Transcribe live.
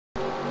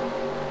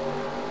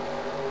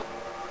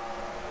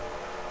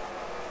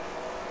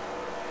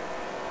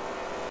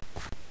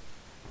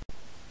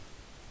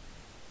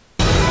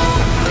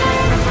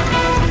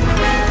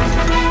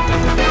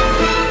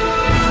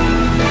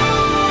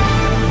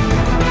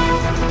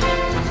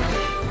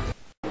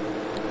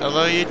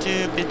Hello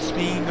YouTube, it's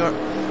me,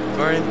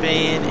 Gordon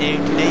Bain,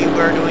 and today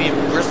we're doing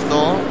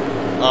Bristol.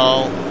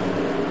 Oh,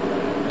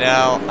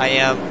 now I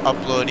am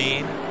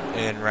uploading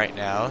in right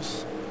now.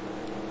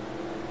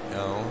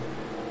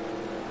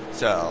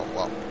 So,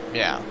 well,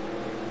 yeah.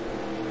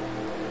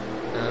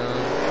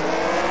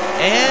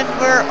 And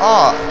we're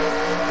off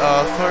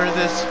for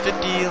this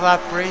 50 lap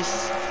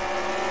race.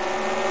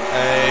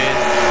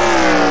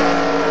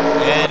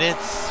 And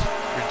it's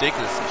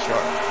ridiculously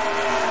short.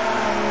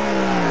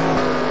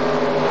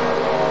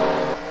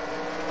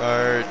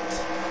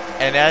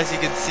 And as you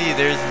can see,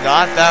 there's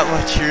not that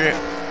much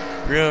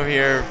room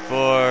here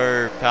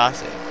for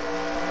passing.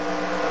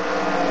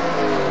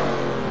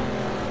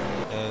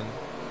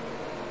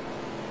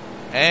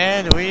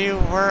 And we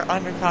were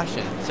under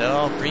caution, so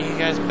I'll bring you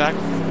guys back.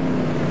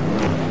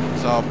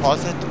 So I'll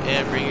pause it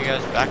and bring you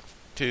guys back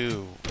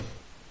to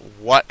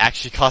what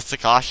actually caused the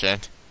caution.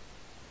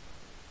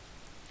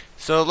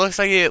 So it looks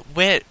like it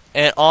went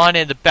on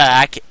in the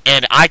back,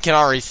 and I can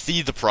already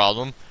see the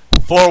problem.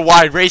 4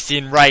 wide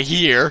racing right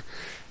here.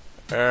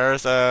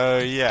 So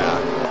yeah.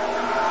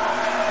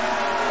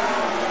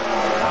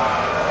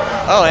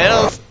 Oh,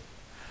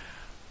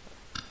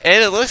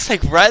 and it looks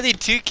like Riley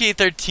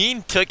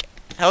 2K13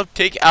 helped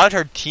take out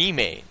her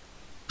teammate.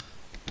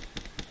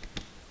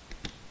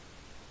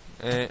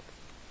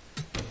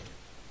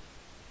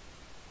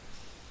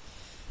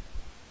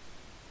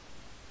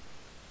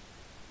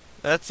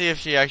 Let's see if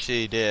she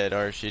actually did,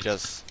 or if she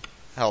just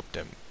helped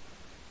him.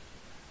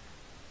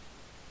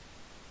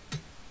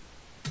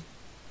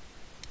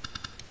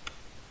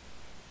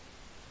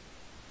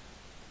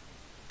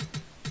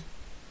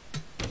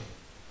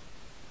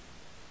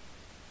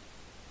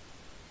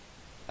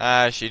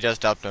 She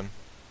just helped him.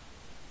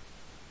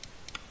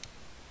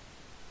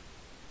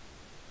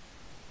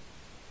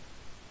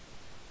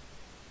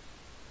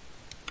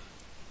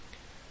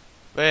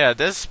 But yeah,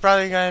 this is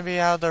probably gonna be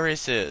how the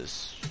race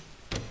is.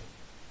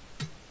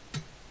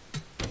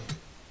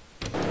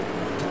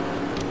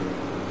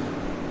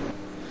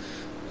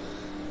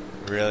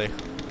 Really?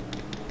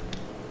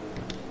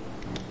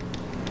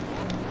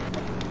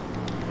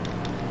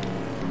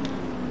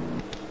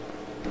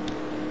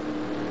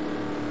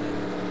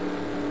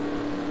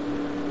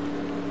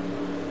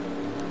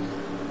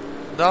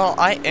 Though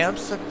I am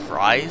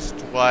surprised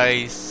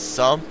why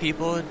some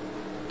people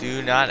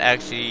do not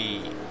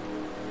actually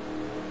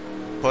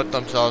put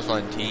themselves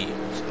on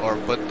teams or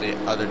put the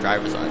other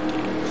drivers on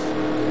teams.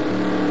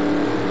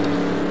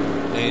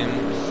 And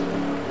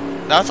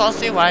that's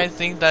also why I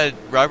think that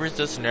Rubber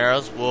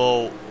Cisneros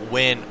will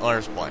win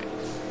honors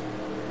points.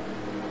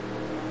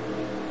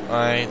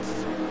 Alright.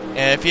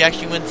 And if he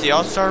actually wins the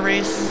All-Star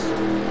race,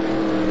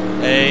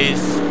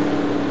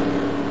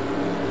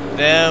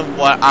 then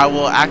what I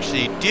will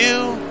actually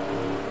do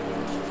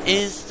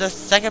is the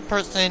second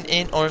person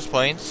in honors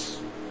points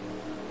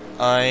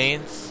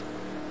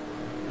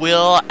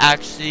will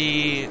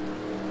actually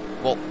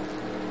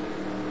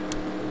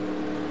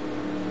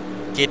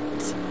get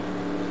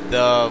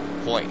the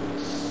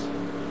points.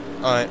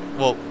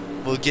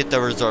 We'll get the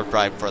reserve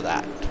prize for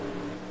that.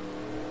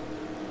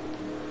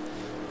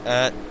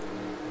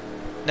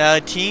 Now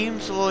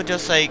teams will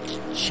just like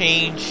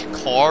change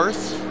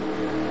cars,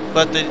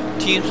 but the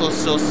teams will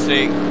still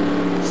stick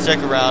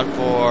around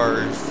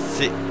for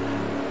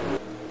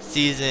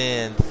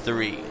season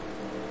 3.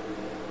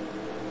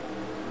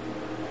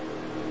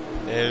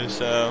 And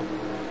so,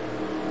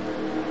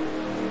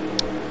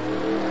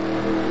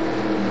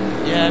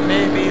 yeah,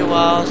 maybe a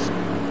while.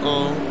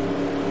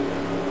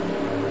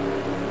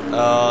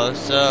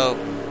 So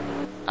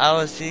I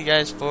will see you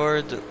guys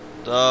for the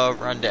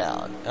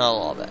rundown and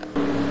all that.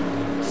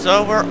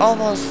 So we're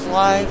almost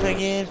live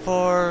again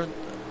for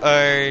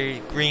our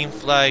green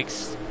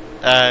flags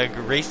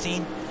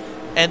racing,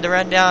 and the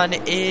rundown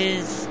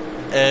is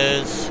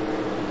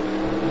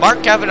Mark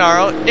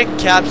Cavanaro, Nick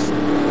Caps,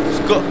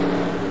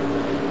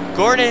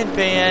 Gordon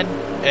Van,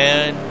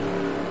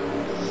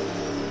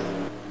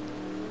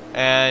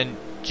 and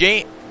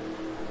James.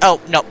 Oh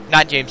no,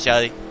 not James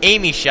Shelley.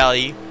 Amy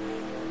Shelley,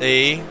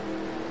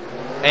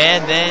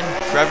 and then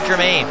Trevor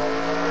Germain.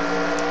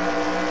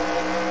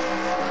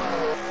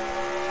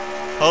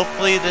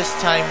 Hopefully this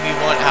time we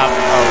won't have a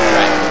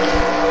wreck.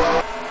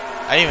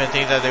 I didn't even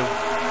think that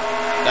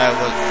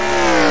was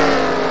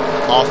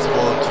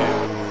possible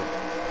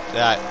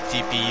that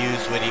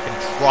CPUs would even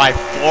try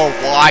 4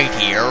 wide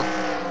here.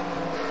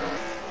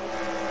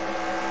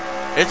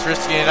 It's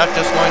risky enough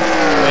just going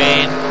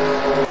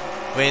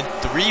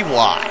 3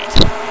 wide.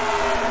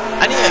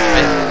 I didn't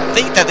even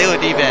think that they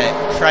would even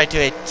try to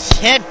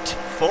attempt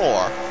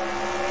 4.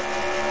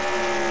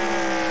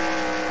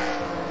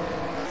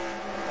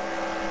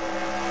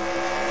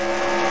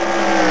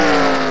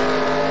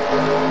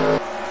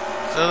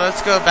 So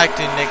let's go back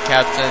to Nick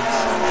Capsons,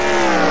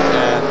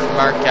 and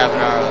Mark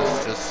Cavanaro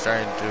is just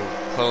starting to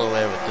pull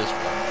away with this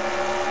one.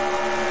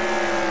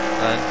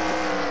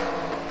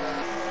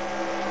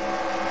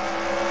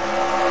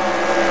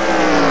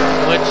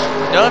 Which,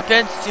 no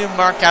offense to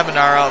Mark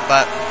Cavanaro,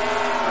 but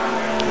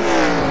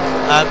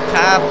I'm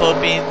kind of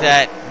hoping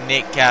that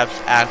Nick Caps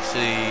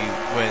actually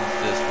wins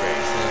this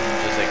race and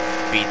just like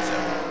beats him.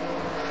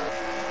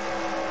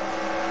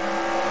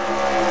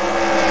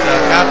 So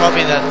I'm kind of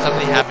hoping that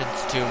something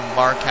happens to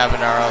Mark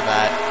Cavanaro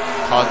that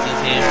causes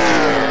him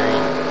to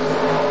marry.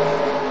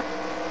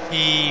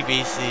 He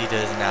basically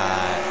does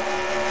not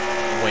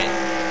win.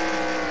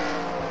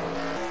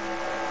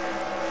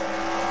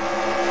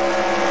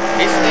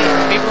 Basically,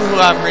 people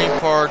who I'm rooting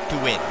for to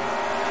win.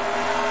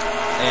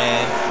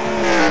 And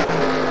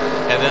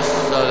this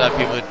so that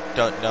people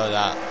don't know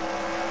that,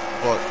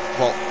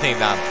 won't think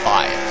that I'm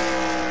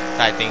biased.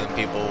 I think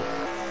people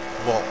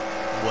won't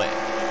win.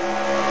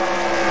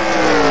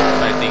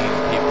 I think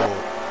people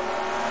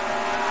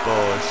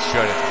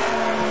shouldn't.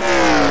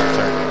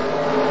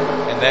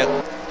 And that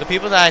the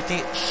people that I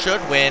think should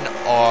win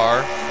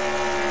are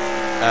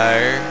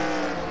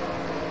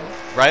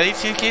Riley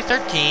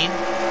 2K13,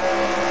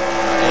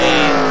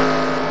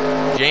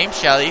 and James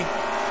Shelley,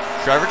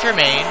 Trevor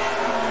Tremaine,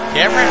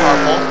 Cameron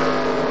Harple,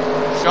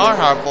 Sean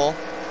Harple,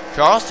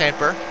 Charles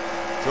Samper,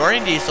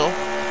 Jordan Diesel,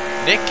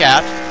 Nick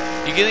Caps,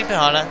 Yugili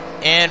Pihana,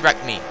 and Wreck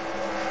Me.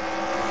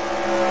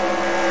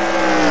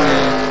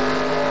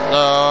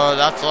 So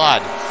that's a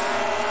lot.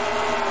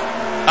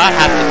 About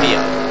half the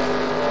field.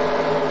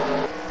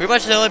 Pretty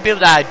much the only people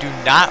that I do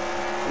not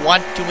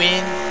want to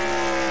win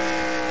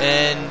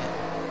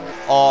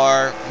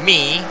are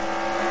me,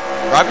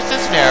 Robert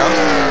Cisneros,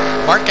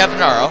 Mark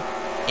Cavanaro,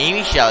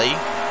 Amy Shelley,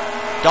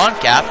 Don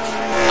Caps,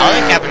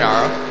 Alan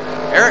Cavanaro,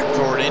 Eric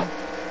Jordan,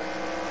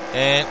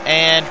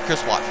 and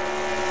Chris Watt.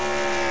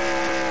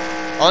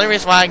 Only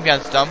reason why I'm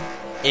against them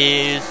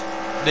is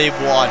they've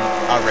won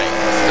a race,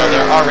 so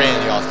they're already in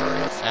the All-Star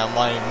race, and I'm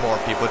wanting more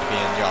people to be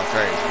in the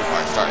All-Star race before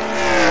I start.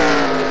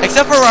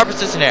 Except for Robert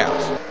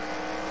Cisneros.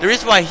 The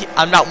reason why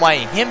I'm not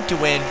wanting him to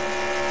win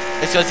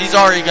is because he's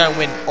already going to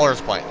win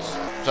honors points,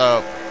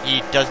 so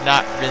he does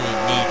not really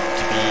need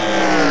to be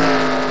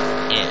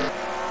in.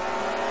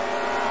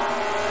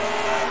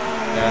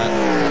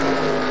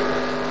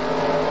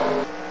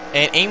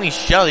 And Amy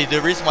Shelley,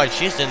 the reason why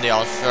she's in the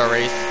All-Star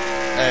race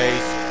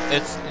is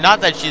it's not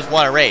that she's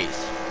won a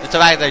race. It's the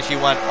fact that she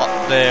won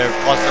the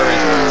All-Star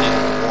race for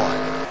season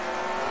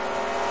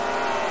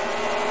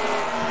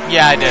 1.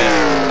 Yeah, I did.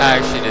 I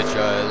actually did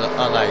show it,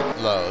 unlike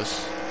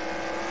Lowe's.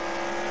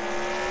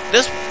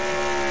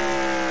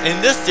 In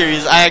this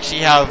series, I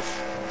actually have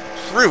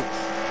proof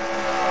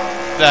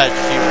that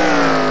she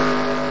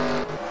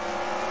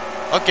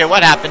won. Okay,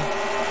 what happened?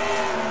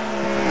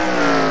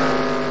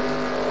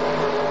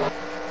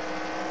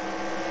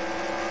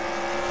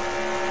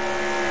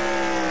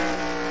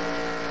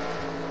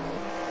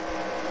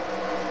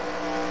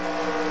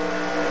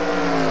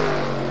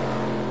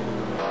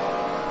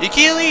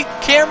 Yukili,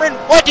 Cameron,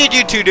 what did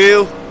you two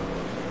do?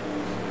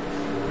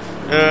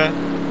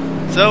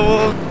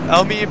 So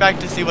I'll meet you back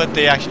to see what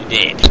they actually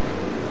did.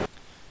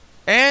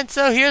 And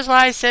so here's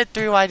why I said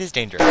 3 wide is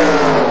dangerous.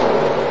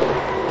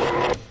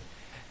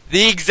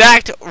 The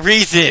exact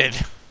reason.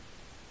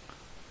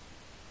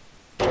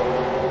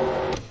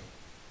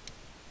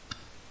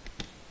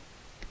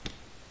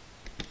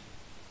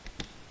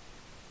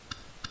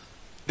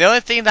 The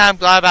only thing that I'm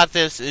glad about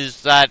this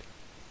is that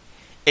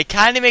it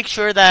kind of makes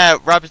sure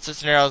that Robert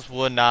Cisneros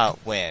will not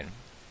win.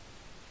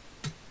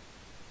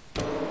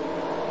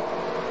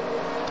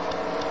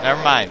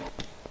 Never mind.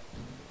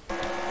 He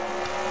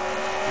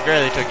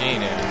barely took any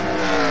damage.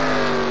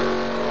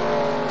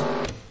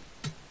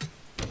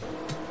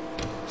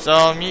 So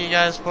I'll meet you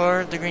guys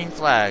for the green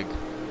flag.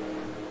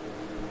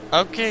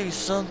 Okay,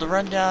 so the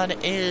rundown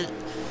is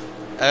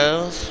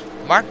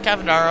Mark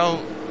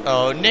Cavanaro,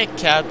 Nick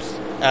Caps,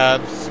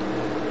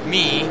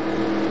 me,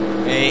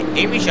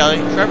 Amy Shelley,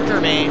 Trevor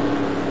Tremaine,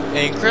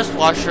 and Chris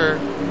Washer,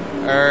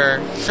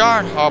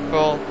 Sean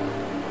Harple,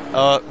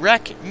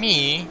 Wreck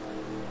Me,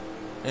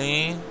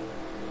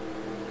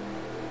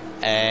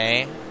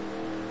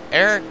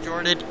 Eric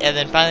Jordan, and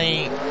then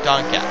finally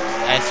Don Caps.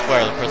 I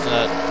swear the person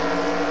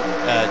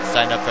that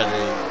signed up for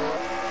the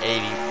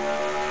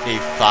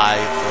 85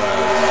 was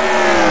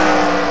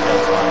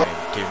just wanting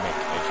to make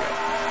a joke.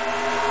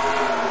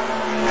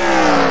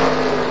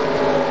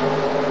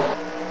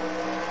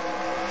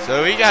 So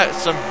we got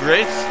some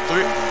great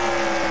three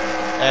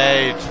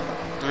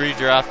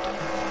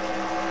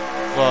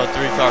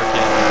car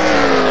candidates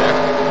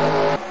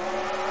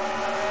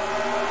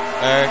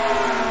there.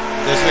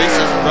 This race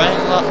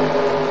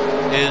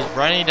is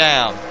running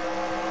down.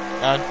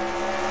 I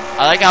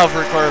like how I've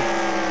recorded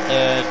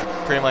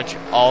pretty much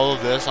all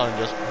of this on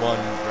just one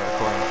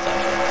recording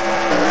session.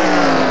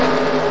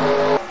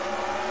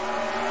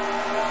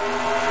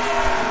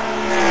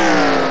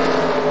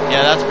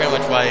 Yeah, that's pretty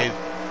much why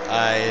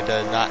it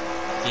does not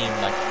seem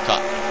like a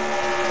cut.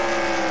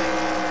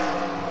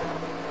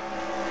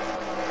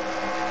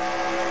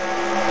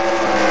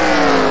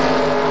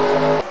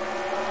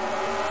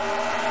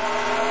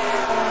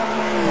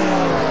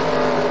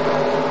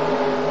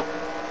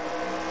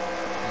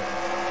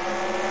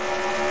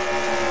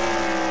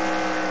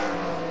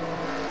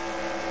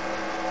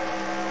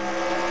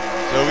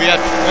 So we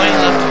have 20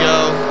 left to go.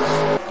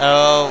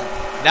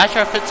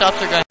 Natural pit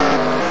stops are going to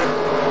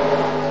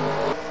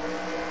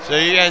So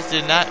you guys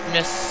did not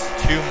miss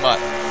too much.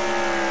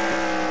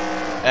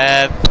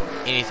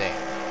 Anything.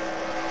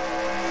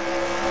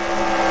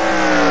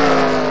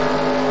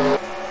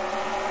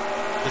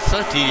 It's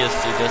so tedious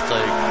to just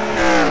like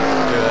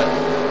do it.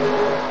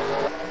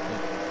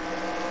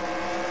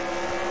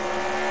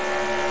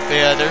 But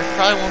yeah, there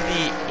probably won't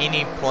be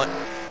any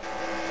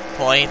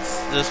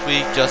points this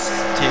week just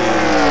to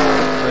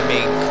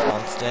remain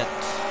constant.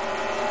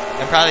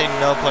 And probably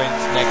no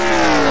points next week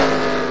as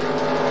well.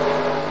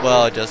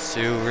 Well, just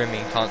to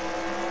remain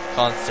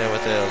constant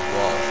with it as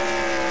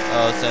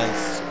well.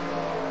 Since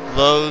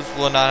Lowe's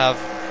will not have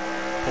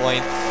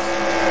points.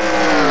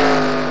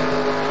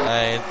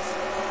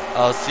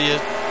 I'll see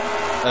if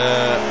I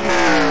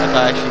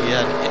actually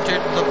had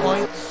entered the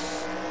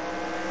points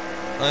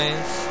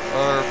lines,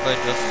 or if I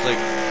just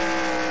like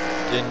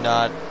did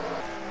not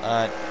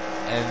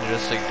and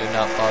just like did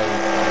not follow.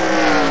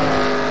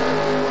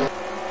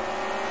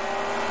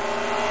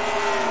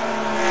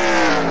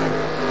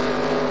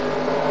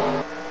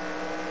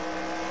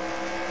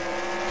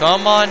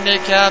 Come on,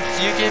 Nick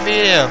Caps, you can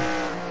beat him.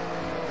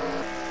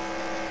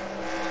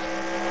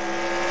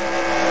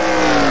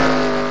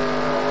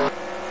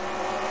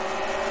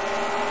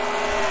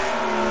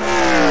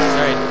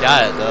 Sorry,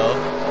 got it though.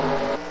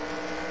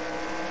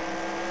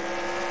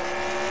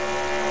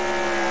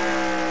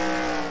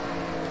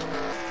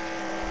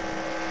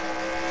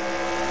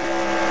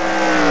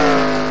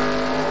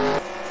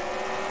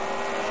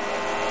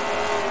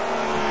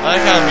 I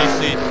like how I'm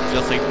usually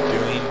just like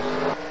doing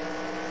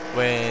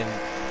when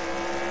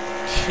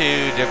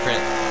two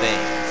different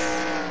things.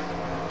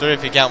 Three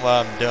if you count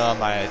what I'm doing on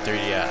my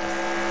 3DS.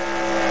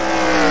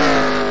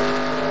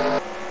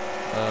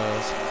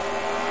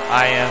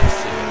 I am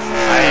serious.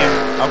 I am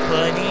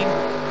uploading.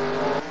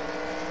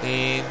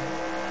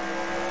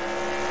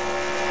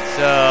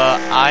 So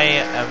I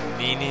am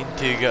needing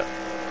to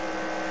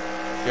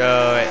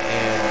go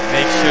and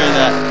make sure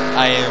that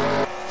I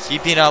am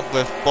keeping up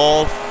with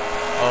both.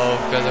 Oh,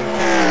 because I'm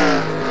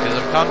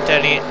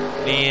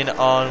commentating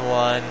on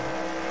one.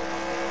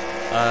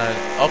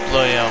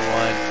 Uploading on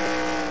one,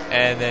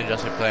 and then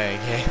just like playing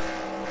a game.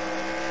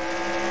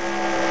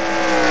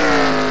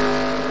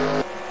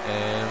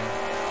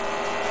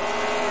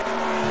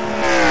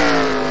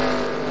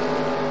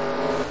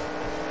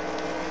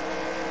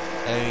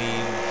 I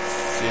mean,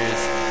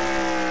 seriously.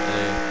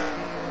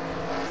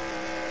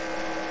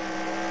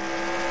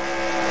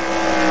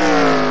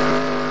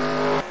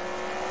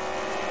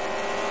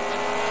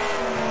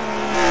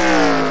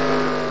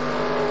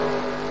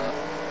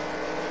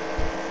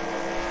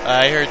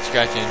 I heard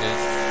scratching.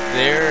 Is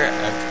there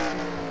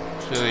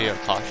actually a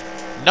caution?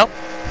 Nope,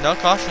 no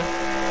caution.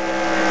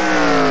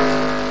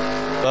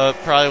 But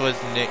probably was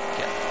Nick.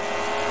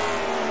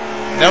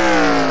 Nope,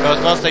 it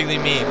was most likely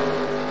me.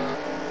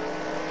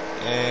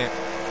 And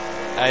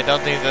I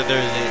don't think that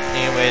there's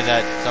any way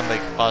that somebody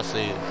could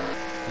possibly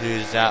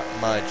lose that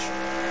much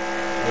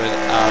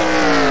without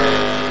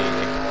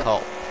a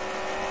help.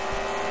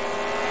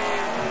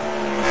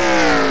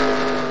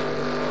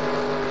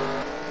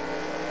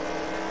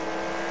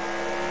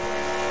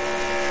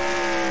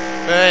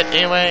 But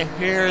anyway,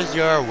 here's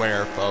your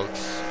winner, folks.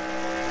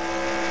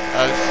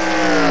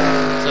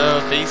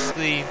 So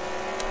basically,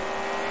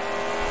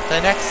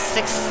 the next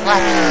 6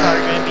 laps are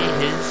going to be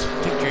his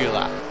victory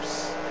laps.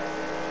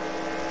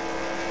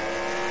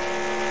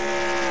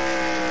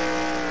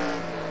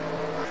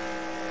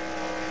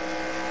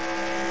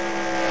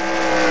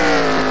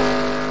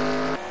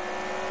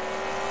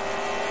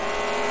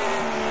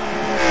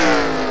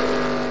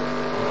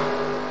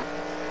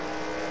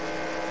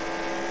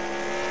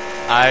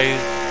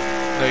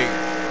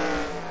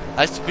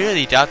 I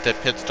severely doubt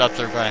that pit stops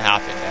are going to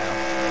happen now.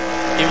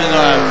 Even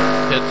though I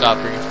have pit stop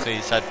frequency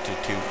set to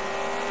 2.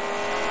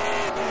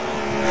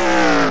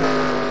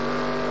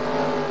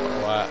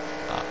 What?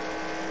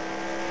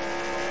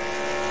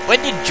 When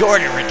did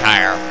Jordan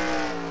retire?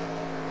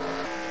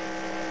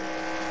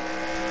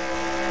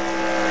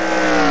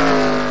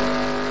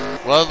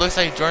 Well, it looks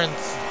like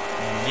Jordan's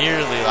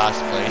nearly last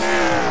place.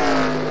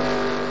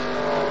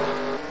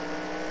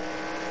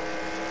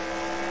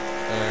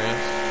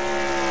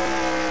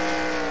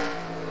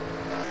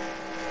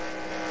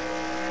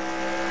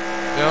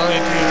 The only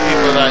 2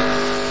 people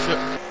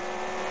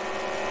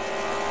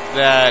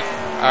that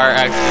are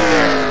actually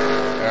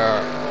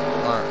there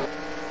aren't.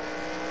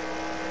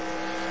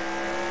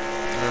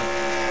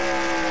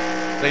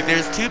 Like,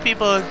 there's 2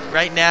 people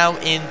right now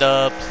in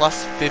the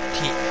plus 15.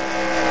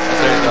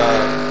 Sorry, the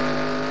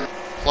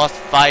plus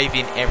 5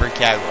 in every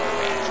category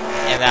range,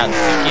 and that's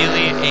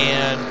Sakili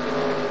and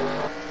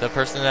the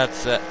person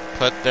that's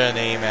put their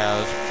name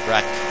as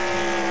Wreck.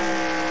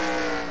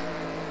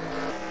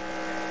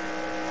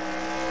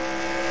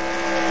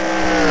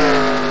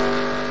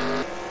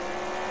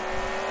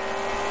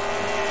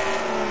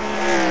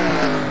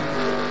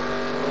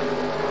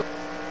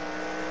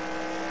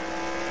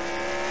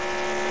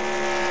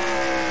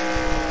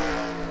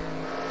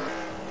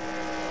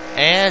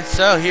 And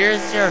so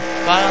here's your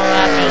final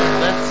lap,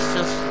 and let's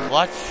just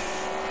watch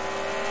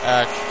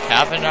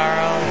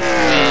Cavanaro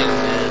win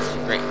this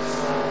race.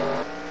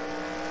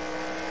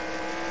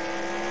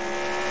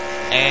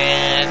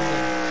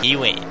 And he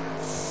wins.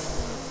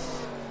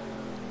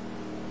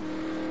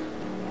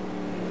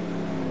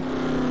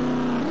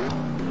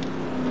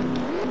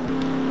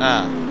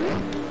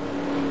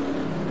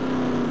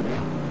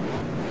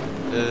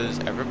 Does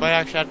everybody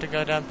actually have to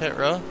go down pit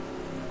road?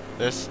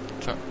 This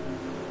turn?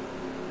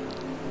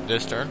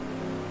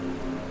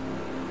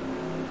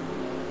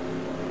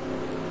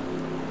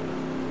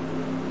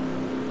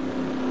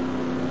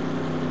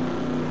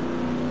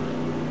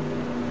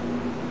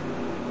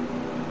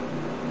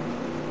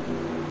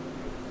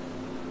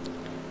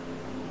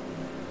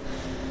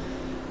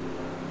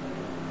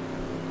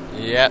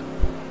 Yep.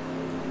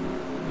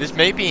 This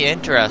may be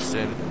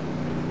interesting.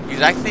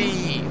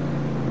 Exactly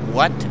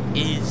what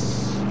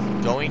is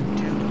going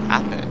to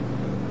happen?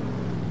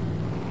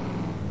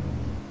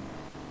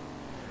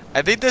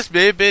 I think this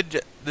may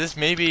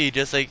be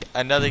just like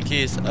another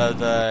case of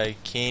the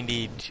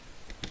Candy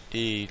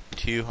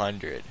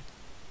 200.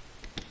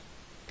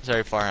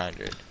 Sorry,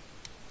 400.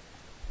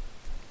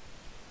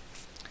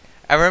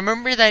 I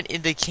remember that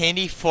in the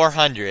Candy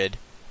 400,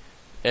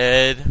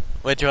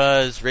 which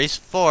was race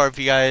 4, if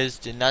you guys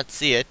did not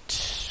see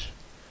it,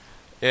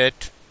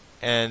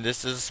 and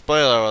this is a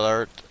spoiler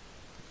alert,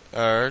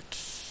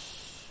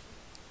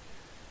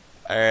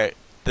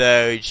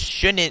 though it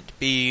shouldn't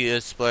be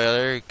a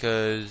spoiler,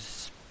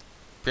 because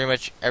pretty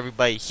much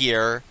everybody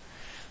here,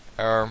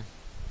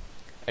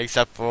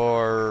 except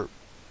for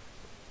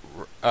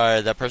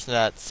the person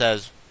that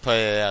says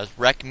play as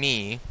Wreck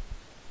Me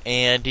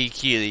and D.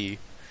 Keeley,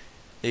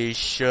 they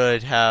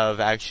should have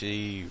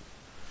actually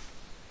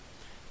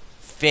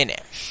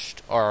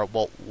finished or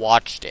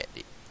watched it.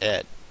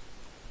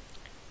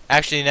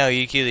 Actually, no,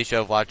 E. Keeley should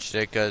have watched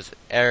it because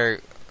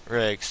Eric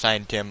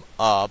signed him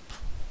up,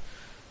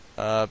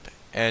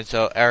 and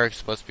so Eric's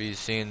supposed to be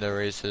seeing the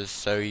races,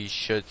 so he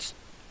should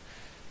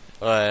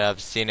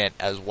have seen it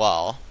as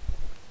well.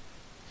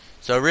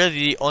 So really,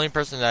 the only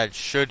person that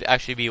should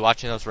actually be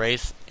watching those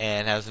races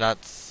and has not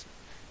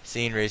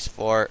seen race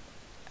 4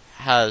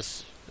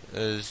 has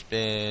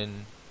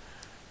been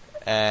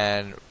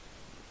and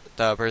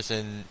the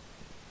person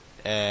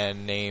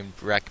named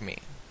Wreck Me.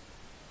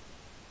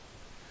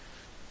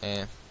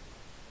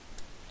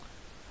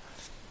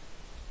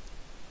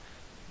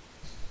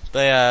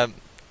 But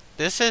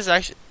this is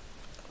actually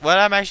what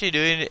I'm actually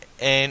doing,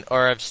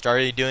 or I've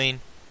started doing,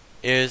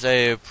 is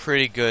a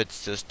pretty good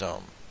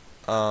system.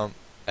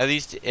 At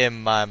least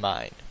in my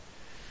mind.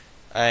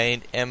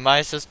 And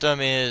my system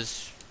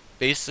is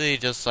basically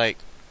just like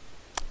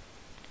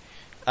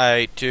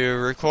to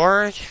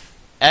record,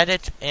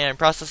 edit, and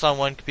process on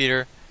one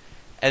computer,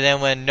 and then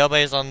when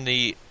nobody's on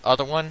the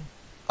other one,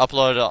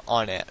 upload it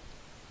on it.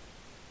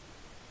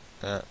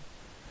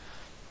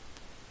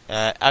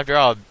 After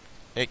all,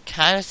 it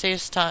kind of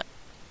saves time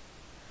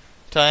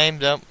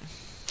though.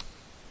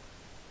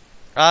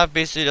 I've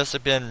basically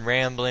just been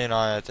rambling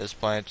on at this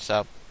point,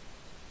 so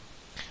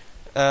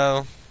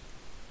I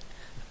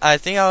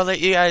think I'll let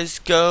you guys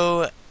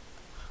go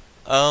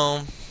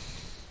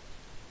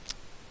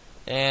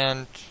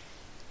and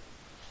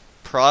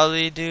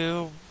probably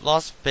do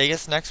Las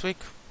Vegas next week.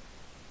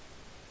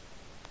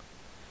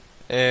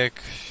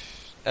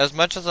 As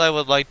much as I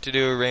would like to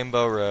do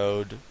Rainbow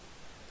Road,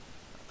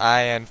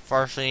 I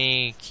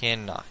unfortunately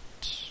cannot.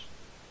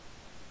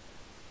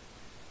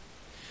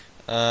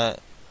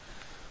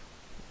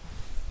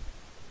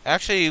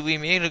 Actually, we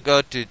need to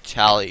go to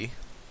Tally.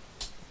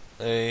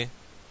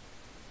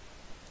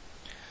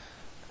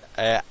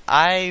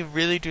 I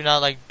really do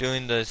not like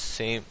doing the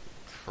same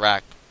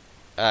track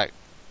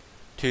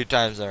 2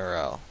 times in a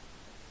row.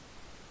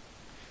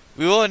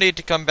 We will need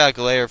to come back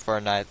later for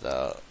a night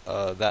though,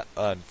 that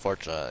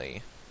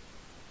unfortunately.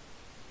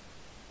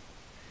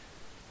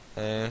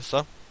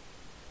 So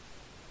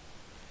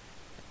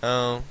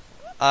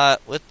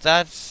with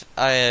that,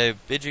 I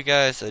bid you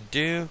guys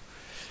adieu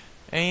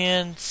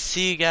and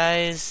see you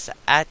guys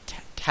at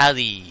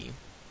Tally.